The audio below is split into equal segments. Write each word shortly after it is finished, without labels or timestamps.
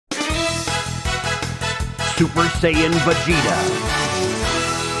Super Saiyan Vegeta.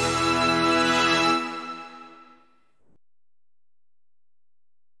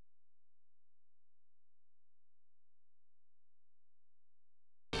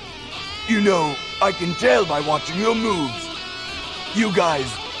 You know, I can tell by watching your moves. You guys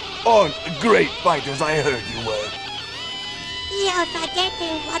aren't the great fighters I heard you were. You're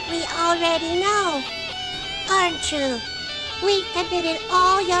forgetting what we already know, aren't you? We committed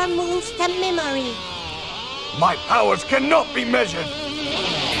all your moves to memory. My powers cannot be measured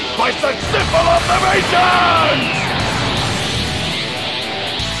by such simple observations!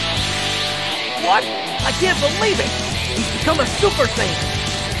 What? I can't believe it! He's become a Super Saiyan!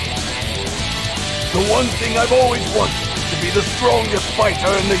 The one thing I've always wanted, to be the strongest fighter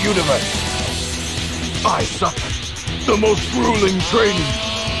in the universe. I suffered the most grueling training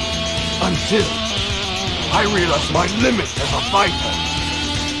until I realized my limits as a fighter.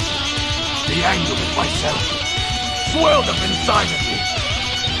 The anger with myself swelled up inside of me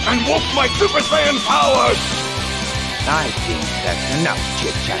and woke my Super Saiyan powers. I think that's enough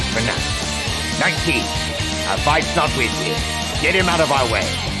chit-chat for now. 19, our fight's not with you. Get him out of our way.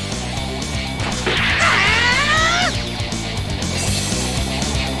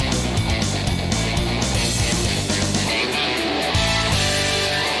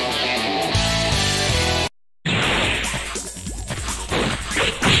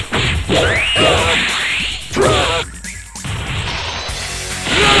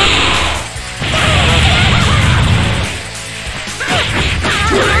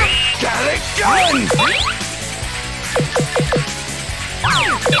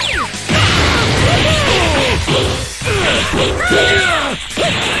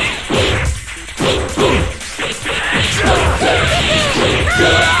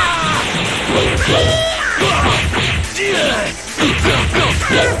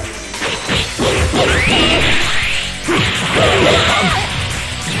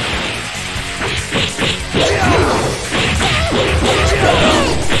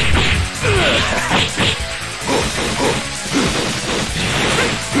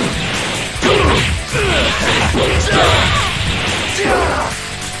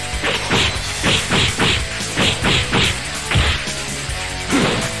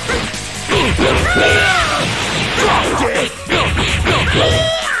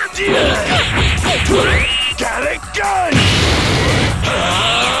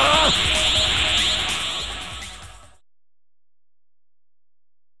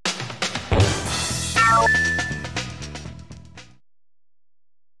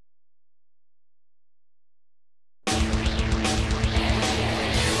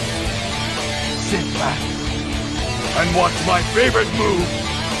 Sit back and watch my favorite move,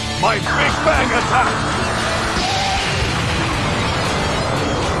 my Big Bang attack!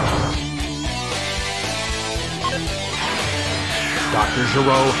 Dr.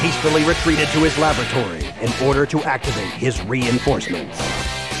 Gero hastily retreated to his laboratory in order to activate his reinforcements.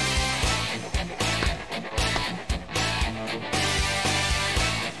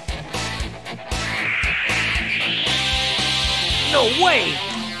 No way!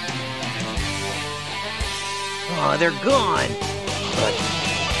 Oh, they're gone. But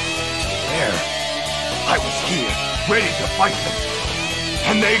there, I was here, ready to fight them,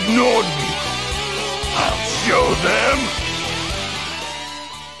 and they ignored me. I'll show them!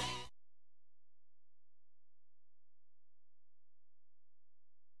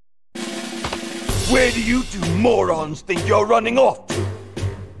 Where do you two morons think you're running off to?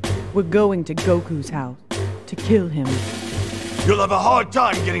 We're going to Goku's house to kill him. You'll have a hard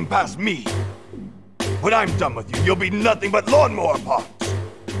time getting past me. When I'm done with you, you'll be nothing but lawnmower parts.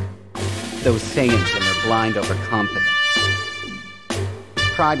 Those Saiyans and their blind overconfidence.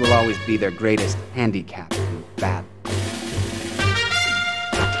 Pride will always be their greatest handicap in battle.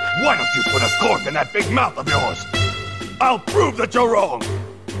 Why don't you put a cork in that big mouth of yours? I'll prove that you're wrong!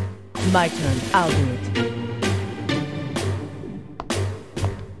 My turn, I'll do it.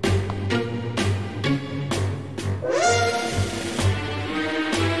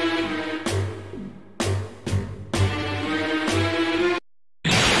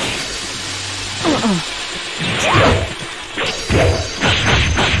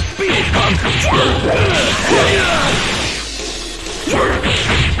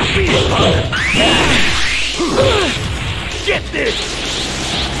 Get this!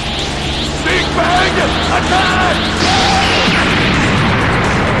 Big Bang attack!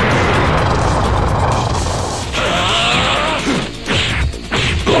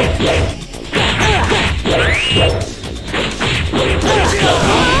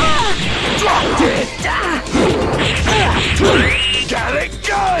 Dropped it! Got it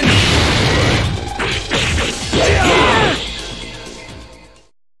gun! You're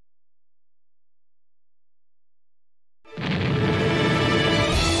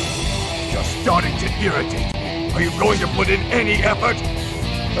starting to irritate me. Are you going to put in any effort?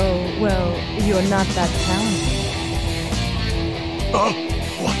 Oh, well, you're not that talented.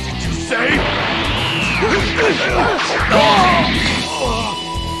 What did you say?